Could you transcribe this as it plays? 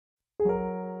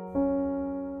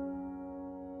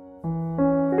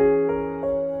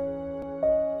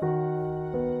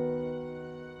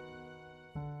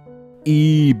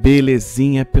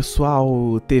Belezinha,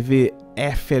 pessoal,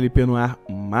 TVFLP no ar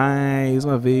mais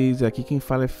uma vez. Aqui quem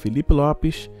fala é Felipe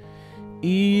Lopes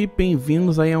e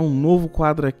bem-vindos aí a um novo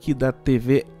quadro aqui da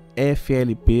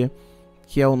TVFLP,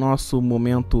 que é o nosso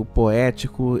momento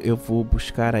poético. Eu vou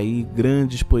buscar aí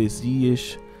grandes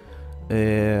poesias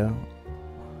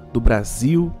do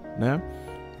Brasil, né?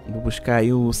 Vou buscar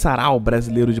aí o sarau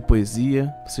brasileiro de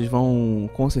poesia. Vocês vão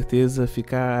com certeza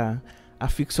ficar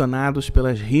aficionados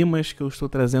pelas rimas que eu estou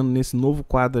trazendo nesse novo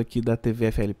quadro aqui da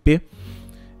TVFLP.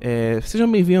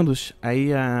 Sejam bem-vindos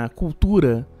aí à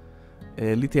cultura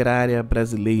literária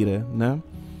brasileira, né?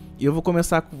 E eu vou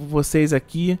começar com vocês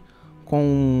aqui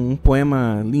com um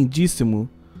poema lindíssimo,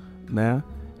 né?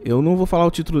 Eu não vou falar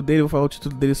o título dele, vou falar o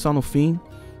título dele só no fim,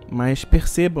 mas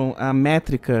percebam a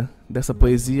métrica dessa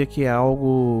poesia, que é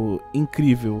algo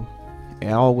incrível,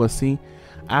 é algo assim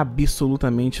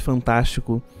absolutamente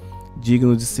fantástico,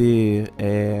 digno de ser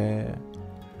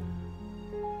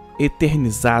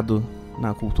eternizado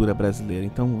na cultura brasileira.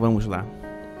 Então vamos lá.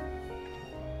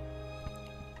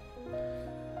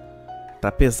 Tá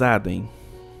pesado, hein?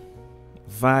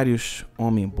 Vários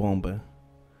homem-bomba.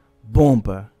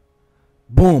 Bomba,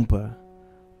 bomba,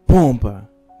 bomba,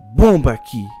 bomba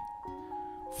aqui.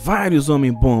 Vários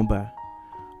homem-bomba.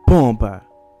 Bomba,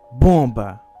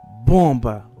 bomba,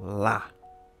 bomba lá.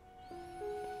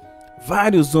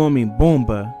 Vários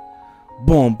homem-bomba.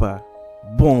 Bomba,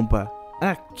 bomba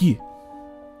aqui.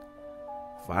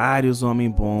 Vários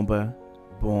homem-bomba.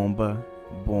 Bomba,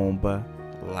 bomba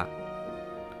lá.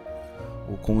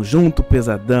 O conjunto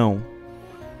pesadão,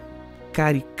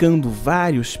 caricando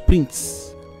vários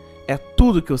prints, é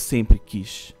tudo que eu sempre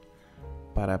quis.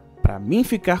 Pra mim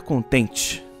ficar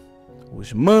contente,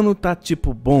 os mano tá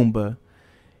tipo bomba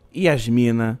e as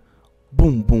mina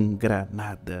bumbum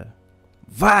granada.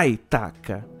 Vai,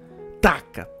 taca,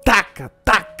 taca, taca,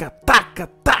 taca, taca,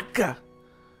 taca.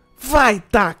 Vai,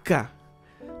 taca,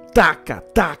 taca,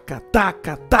 taca,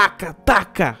 taca, taca,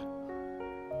 taca.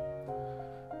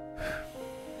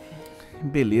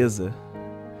 Beleza,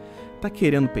 tá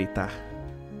querendo peitar.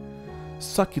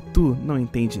 Só que tu não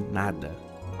entende nada.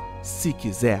 Se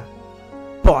quiser,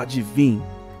 pode vir,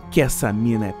 que essa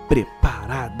mina é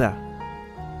preparada.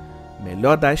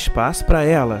 Melhor dar espaço pra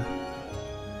ela,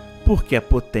 porque a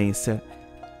potência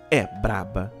é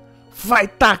braba. Vai,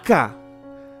 taca!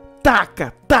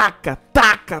 Taca, taca,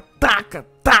 taca, taca,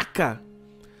 taca!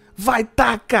 Vai,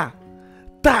 taca!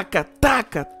 Taca,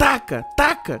 taca, taca,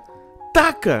 taca,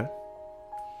 taca!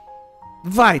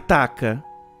 Vai, taca!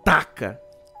 Taca,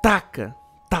 taca,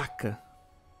 taca,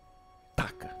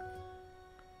 taca.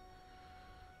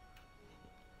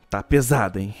 Tá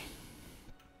pesado, hein?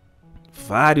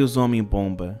 Vários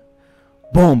homem-bomba.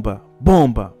 Bomba,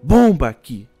 bomba, bomba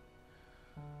aqui.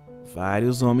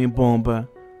 Vários homem-bomba.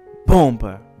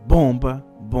 Bomba, bomba,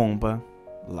 bomba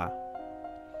lá.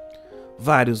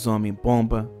 Vários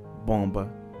homem-bomba. Bomba,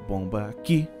 bomba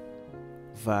aqui.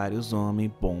 Vários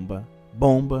homem-bomba.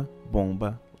 Bomba,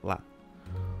 bomba lá.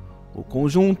 O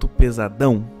conjunto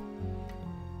pesadão,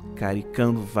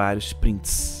 caricando vários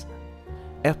prints,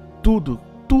 é tudo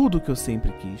que eu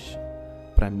sempre quis,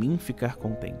 pra mim ficar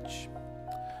contente.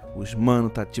 Os mano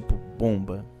tá tipo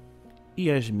bomba e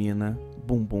as mina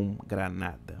bumbum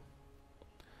granada.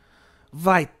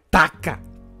 Vai, taca,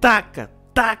 taca,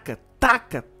 taca,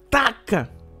 taca, taca.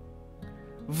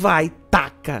 Vai,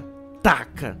 taca,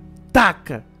 taca,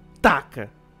 taca, taca.